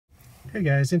Hey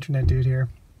guys, Internet Dude here.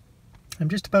 I'm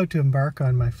just about to embark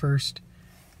on my first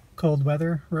cold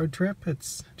weather road trip.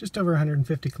 It's just over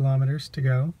 150 kilometers to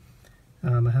go. I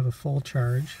have a full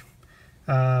charge.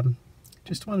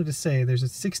 Just wanted to say there's a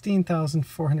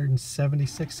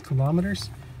 16,476 kilometers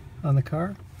on the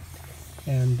car,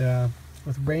 and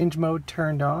with range mode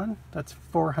turned on, that's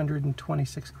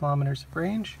 426 kilometers of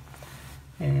range,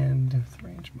 and with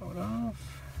range mode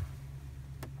off,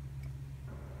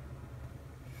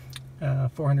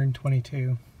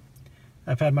 422.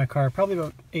 I've had my car probably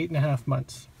about 8.5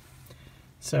 months.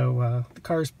 So the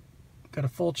car's got a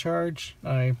full charge.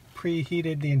 I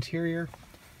preheated the interior,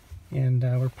 and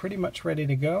we're pretty much ready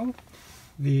to go.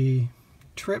 The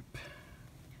trip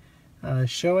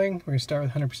showing, we're going to start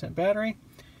with 100% battery,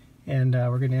 and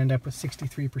we're going to end up with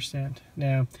 63%.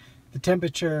 Now, the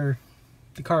temperature,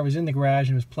 the car was in the garage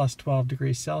and it was plus 12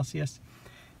 degrees Celsius,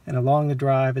 and along the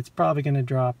drive it's probably going to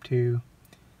drop to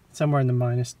somewhere in the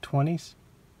minus 20s.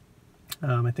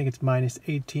 I think it's minus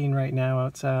 18 right now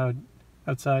outside,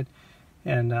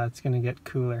 and it's going to get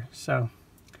cooler. So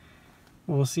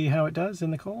we'll see how it does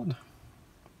in the cold.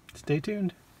 Stay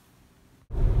tuned.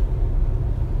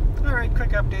 Alright, quick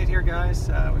update here, guys.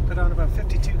 We put on about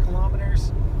 52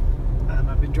 kilometers.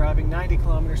 I've been driving 90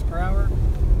 kilometers per hour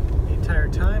the entire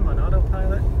time on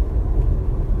autopilot.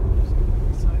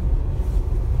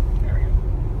 There we go.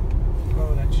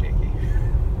 Oh, that's shaky.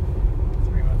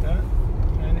 Sorry about that.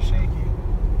 Kind of shaky.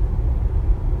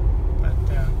 But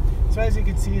so as you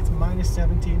can see, it's minus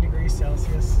 17 degrees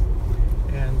Celsius,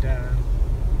 and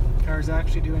car's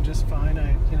actually doing just fine.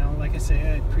 Like I say,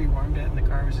 I had pre-warmed it and the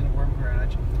car was in a warm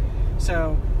garage.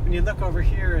 So when you look over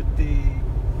here at the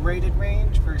rated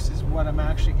range versus what I'm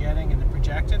actually getting and the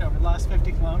projected over the last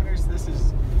 50 kilometers, this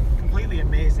is completely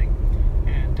amazing.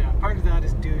 And part of that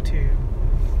is due to,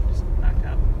 just back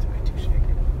up, it's way too shaky.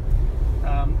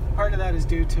 Part of that is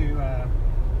due to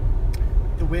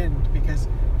the wind, because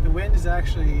the wind is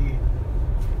actually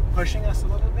pushing us a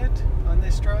little bit on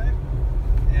this drive.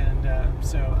 And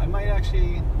so I might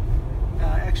actually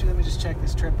let me just check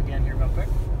this trip again here real quick.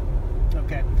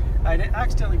 Okay, I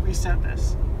accidentally reset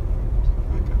this.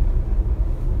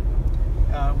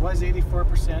 It was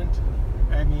 84%,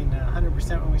 I mean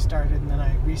 100% when we started, and then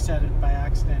I reset it by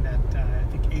accident at I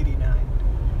think 89.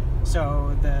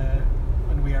 So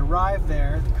when we arrived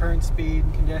there, the current speed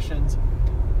and conditions,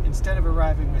 instead of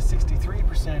arriving with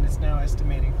 63%, it's now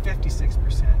estimating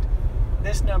 56%.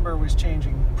 This number was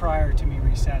changing prior to me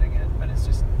resetting it, but it's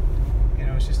just,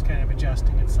 it's just kind of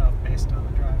adjusting itself based on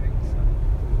the driving. So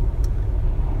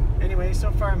anyway,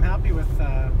 so far I'm happy with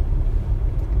how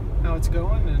it's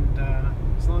going, and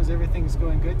as long as everything's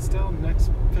going good still, the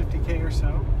next 50k or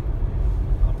so,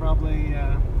 I'll probably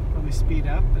speed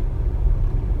up, and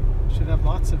should have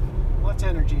lots of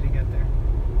energy to get there.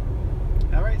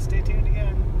 All right, stay tuned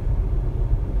again.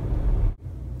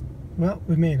 Well,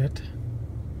 we made it.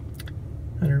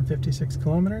 156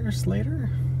 kilometers later,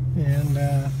 and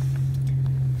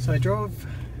so I drove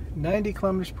 90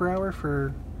 kilometers per hour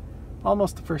for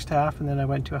almost the first half, and then I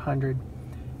went to 100.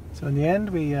 So in the end,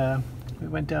 we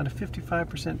went down to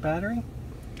 55% battery,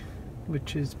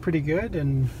 which is pretty good,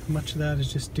 and much of that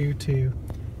is just due to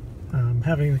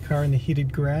having the car in the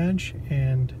heated garage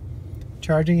and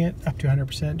charging it up to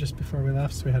 100% just before we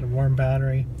left. So we had a warm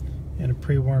battery and a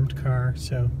pre-warmed car,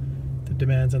 so the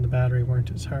demands on the battery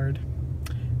weren't as hard.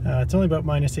 It's only about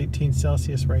minus 18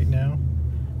 Celsius right now,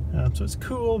 so it's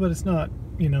cool, but it's not,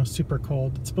 super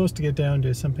cold. It's supposed to get down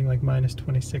to something like minus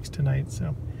 26 tonight,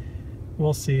 so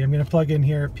we'll see. I'm going to plug in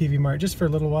here at PV Mart just for a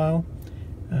little while.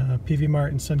 PV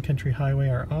Mart and Sun Country Highway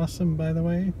are awesome, by the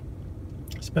way,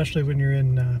 especially when you're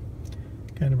in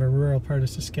kind of a rural part of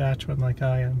Saskatchewan like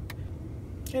I am.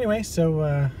 Anyway,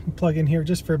 so plug in here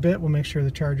just for a bit. We'll make sure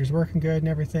the charger's working good and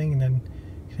everything, and then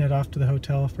head off to the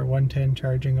hotel for 110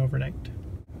 charging overnight.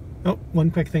 Oh,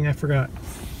 one quick thing I forgot.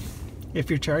 If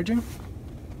you're charging,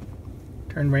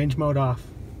 turn range mode off,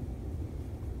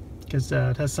 because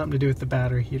it has something to do with the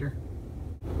battery heater.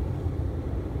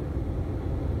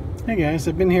 Hey guys,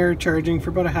 I've been here charging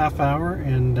for about a half hour,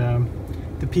 and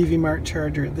the PV Mart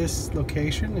charger at this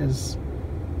location is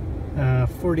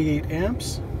 48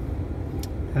 amps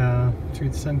through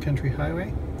the Sun Country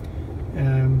Highway.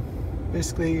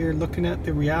 Basically, you're looking at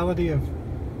the reality of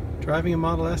driving a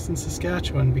Model S in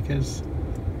Saskatchewan, because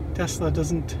Tesla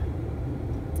doesn't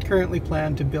currently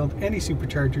plan to build any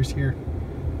superchargers here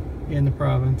in the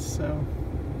province. So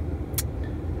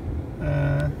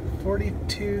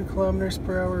 42 kilometers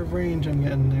per hour of range I'm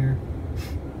getting there,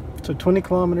 so 20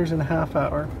 kilometers in a half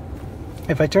hour.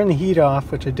 If I turn the heat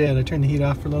off, which I did, I turned the heat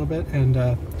off for a little bit, and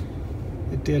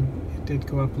it did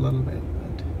go up a little bit,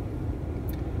 but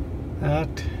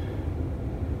That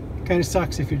kind of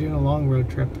sucks if you're doing a long road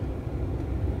trip.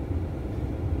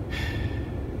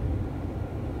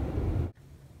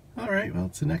 Alright, well,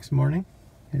 it's the next morning,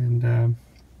 and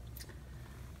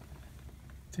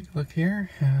take a look here.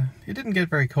 It didn't get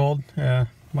very cold,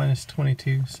 minus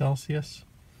 22 Celsius.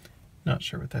 Not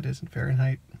sure what that is in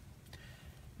Fahrenheit.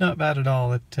 Not bad at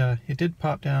all. It did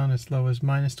pop down as low as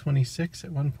minus 26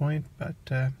 at one point, but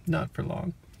not for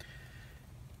long.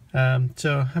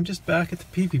 So I'm just back at the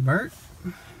PV Mart.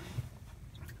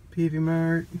 PV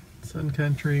Mart, Sun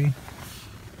Country.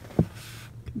 You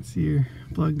can see you're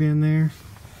plugged in there.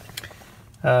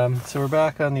 So we're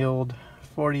back on the old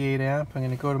 48 amp. I'm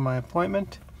going to go to my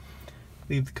appointment,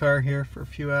 leave the car here for a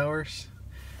few hours.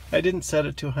 I didn't set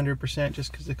it to 100%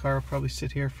 just because the car will probably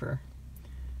sit here for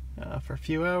a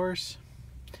few hours.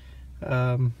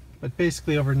 But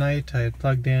basically overnight I had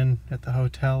plugged in at the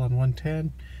hotel on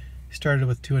 110. Started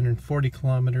with 240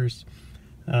 kilometers.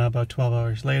 About 12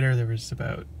 hours later there was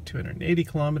about 280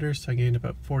 kilometers, so I gained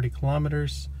about 40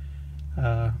 kilometers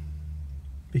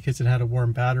because it had a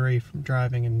warm battery from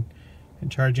driving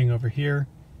and charging over here.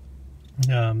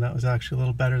 That was actually a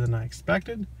little better than I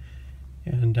expected,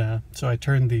 and so I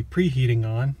turned the preheating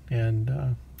on,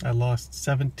 and I lost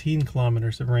 17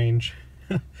 kilometers of range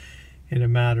in a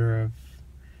matter of,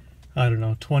 I don't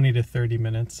know, 20 to 30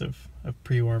 minutes of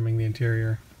pre-warming the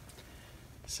interior.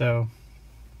 So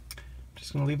I'm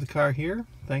just going to leave the car here,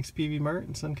 thanks PV Mart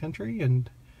and Sun Country, and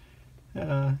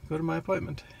go to my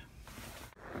appointment.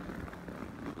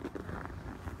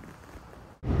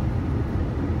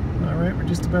 Alright, we're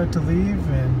just about to leave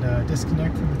and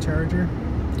disconnect from the charger.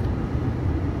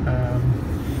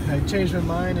 I changed my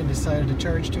mind and decided to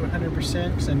charge to 100%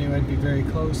 because I knew I'd be very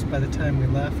close by the time we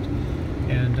left,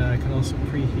 and I could also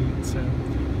preheat, so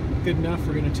good enough.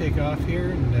 We're going to take off here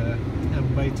and have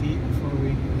a bite to eat before we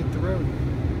hit the road.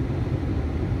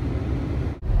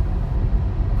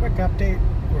 Quick update,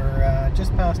 we're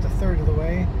just past a third of the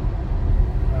way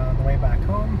on the way back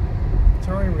home.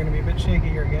 Sorry, we're going to be a bit shaky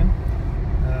here again.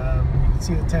 You can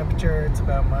see the temperature, it's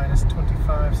about minus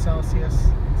 25 Celsius.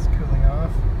 It's cooling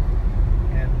off.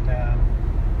 And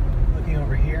looking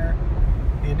over here,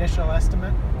 the initial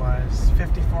estimate was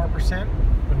 54%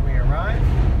 when we arrived.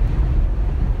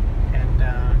 And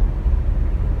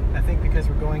I think because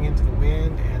we're going into the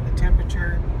wind and the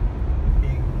temperature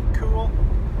being cool,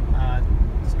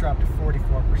 it's dropped to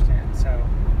 44%. So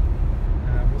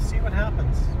we'll see what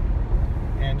happens.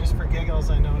 And just for giggles,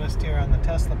 I noticed here on the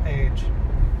Tesla page,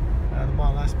 the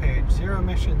Model S page, 0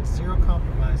 emissions, 0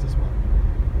 compromises. Well,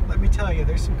 let me tell you,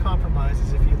 there's some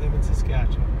compromises if you live in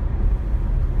Saskatchewan.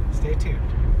 Stay tuned.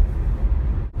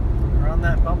 We're on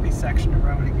that bumpy section of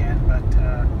road again, but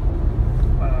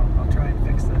well, I'll try and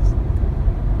fix this.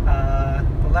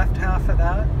 The left half of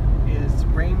that is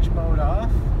range mode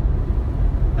off.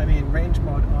 I mean range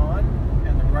mode on,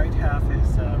 and the right half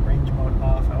is range mode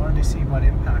off. I wanted to see what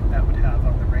impact that would have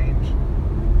on the range.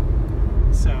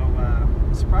 So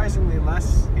surprisingly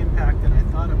less impact than I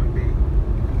thought it would be.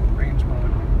 Range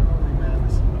mode. Holy man,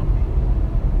 this is bumpy.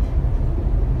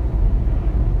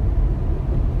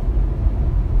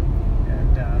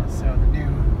 And so the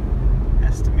new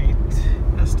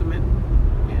estimate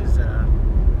is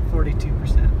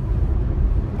 42%.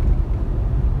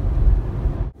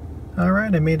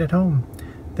 Alright, I made it home.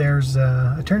 There's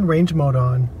I turned range mode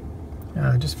on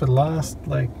just for the last,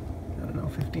 like, I don't know,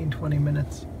 15-20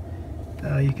 minutes.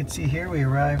 You can see here we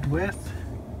arrived with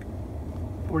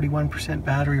 41%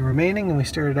 battery remaining, and we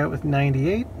started out with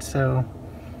 98, so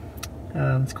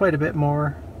it's quite a bit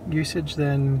more usage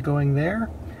than going there.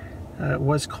 It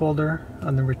was colder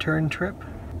on the return trip,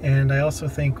 and I also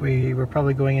think we were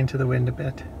probably going into the wind a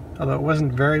bit. Although it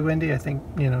wasn't very windy, I think,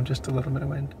 you know, just a little bit of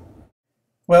wind.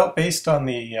 Well, based on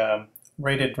the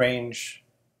rated range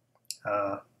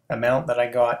amount that I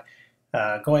got,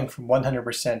 going from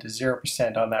 100% to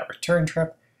 0% on that return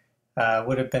trip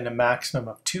would have been a maximum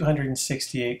of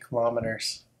 268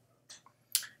 kilometers.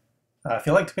 If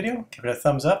you liked the video, give it a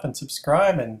thumbs up and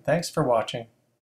subscribe, and thanks for watching.